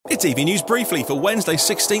It's EV News Briefly for Wednesday,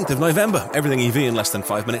 16th of November. Everything EV in less than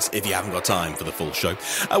 5 minutes if you haven't got time for the full show.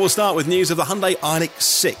 We'll start with news of the Hyundai Ioniq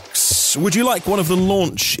 6. Would you like one of the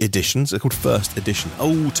launch editions? They're called First Edition.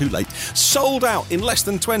 Oh, too late. Sold out in less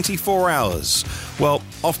than 24 hours. Well,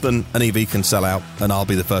 often an EV can sell out, and I'll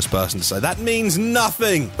be the first person to say that means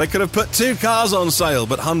nothing. They could have put 2 cars on sale,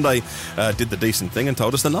 but Hyundai did the decent thing and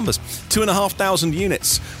told us the numbers. 2,500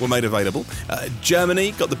 units were made available.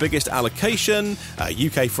 Germany got the biggest allocation.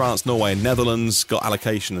 UK, France, Norway and Netherlands got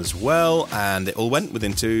allocation as well, and it all went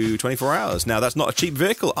within 24 hours. Now, that's not a cheap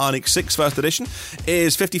vehicle. Ioniq 6 First Edition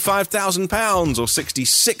is £55,000 or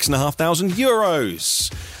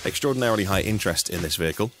 €66,500. Extraordinarily high interest in this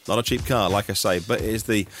vehicle. Not a cheap car, like I say, but it is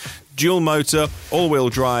the dual motor, all-wheel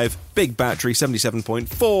drive, big battery,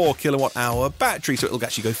 77.4 kilowatt-hour battery, so it'll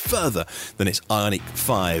actually go further than its Ioniq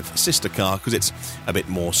 5 sister car because it's a bit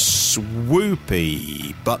more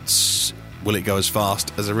swoopy. But will it go as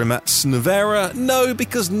fast as a Rimac Nevera? No,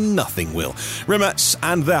 because nothing will. Rimac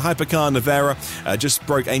and their hypercar Nevera just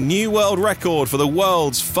broke a new world record for the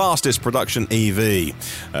world's fastest production EV.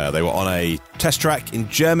 They were on a test track in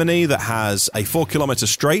Germany that has a 4-kilometre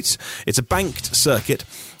straight. It's a banked circuit,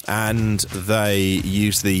 and they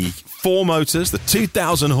use the 4 motors, the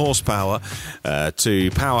 2,000 horsepower, to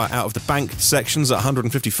power out of the banked sections at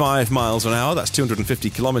 155 miles an hour. That's 250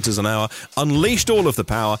 kilometres an hour. Unleashed all of the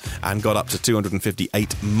power and got up to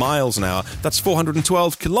 258 miles an hour. That's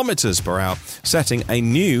 412 kilometres per hour, setting a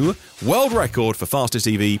new world record for fastest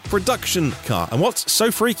EV production car. And what's so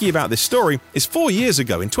freaky about this story is 4 years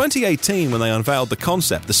ago, in 2018, when they unveiled the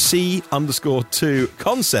concept, the C_2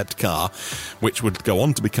 concept car, which would go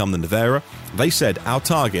on to become the Nevera, they said our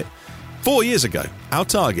target 4 years ago, our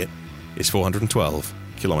target is 412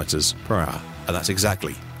 kilometres per hour. And that's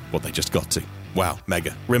exactly what they just got to. Wow,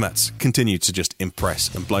 mega. Rimac continue to just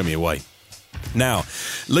impress and blow me away. Now,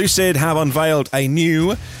 Lucid have unveiled a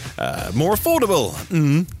new, more affordable,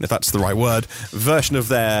 if that's the right word, version of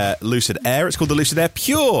their Lucid Air. It's called the Lucid Air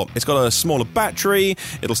Pure. It's got a smaller battery.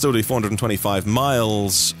 It'll still do 425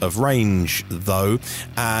 miles of range, though,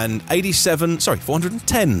 and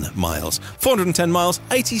 410 miles. 410 miles,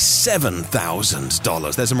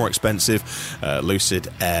 $87,000. There's a more expensive Lucid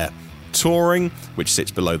Air Touring, which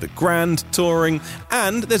sits below the Grand Touring,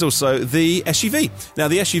 and there's also the SUV. Now,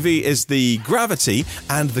 the SUV is the Gravity,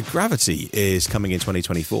 and the Gravity is coming in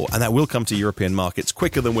 2024, and that will come to European markets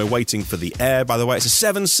quicker than we're waiting for the Air. By the way, it's a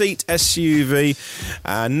 7-seat SUV.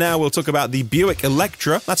 And now we'll talk about the Buick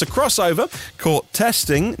Electra. That's a crossover caught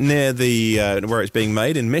testing near the where it's being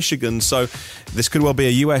made in Michigan, so this could well be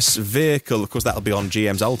a US vehicle. Of course, that'll be on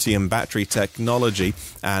GM's Ultium battery technology,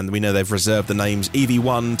 and we know they've reserved the names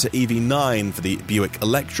EV1 to EV9 for the Buick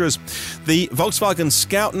Electras. The Volkswagen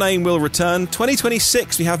Scout name will return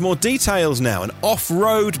 2026. We have more details now. An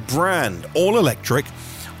off-road brand, all electric.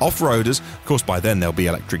 Off-roaders, of course, by then there'll be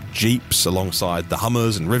electric Jeeps alongside the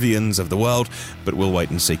Hummers and Rivians of the world, but we'll wait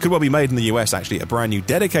and see. Could well be made in the US, actually, a brand new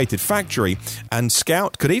dedicated factory, and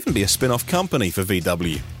Scout could even be a spin-off company for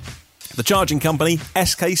VW. The charging company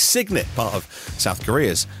SK Signet, part of South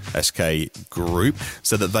Korea's SK Group,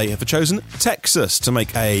 said that they have chosen Texas to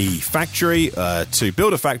make a factory, to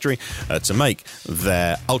build a factory to make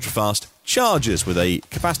their ultra-fast chargers with a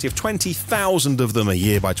capacity of 20,000 of them a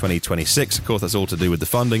year by 2026. Of course, that's all to do with the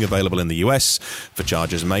funding available in the US for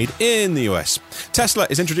chargers made in the US. Tesla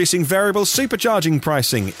is introducing variable supercharging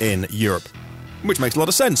pricing in Europe, which makes a lot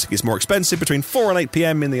of sense. It's more expensive between 4 and 8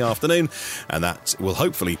 p.m. in the afternoon, and that will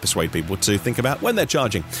hopefully persuade people to think about when they're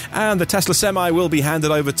charging. And the Tesla Semi will be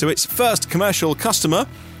handed over to its first commercial customer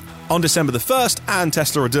on December the 1st, and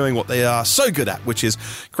Tesla are doing what they are so good at, which is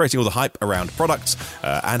creating all the hype around products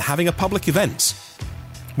and having a public event,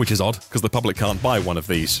 which is odd because the public can't buy one of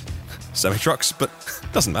these semi-trucks, but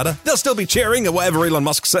doesn't matter. They'll still be cheering at whatever Elon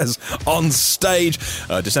Musk says on stage.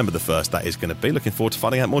 December the 1st, that is going to be. Looking forward to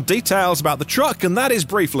finding out more details about the truck, and that is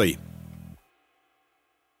Briefly.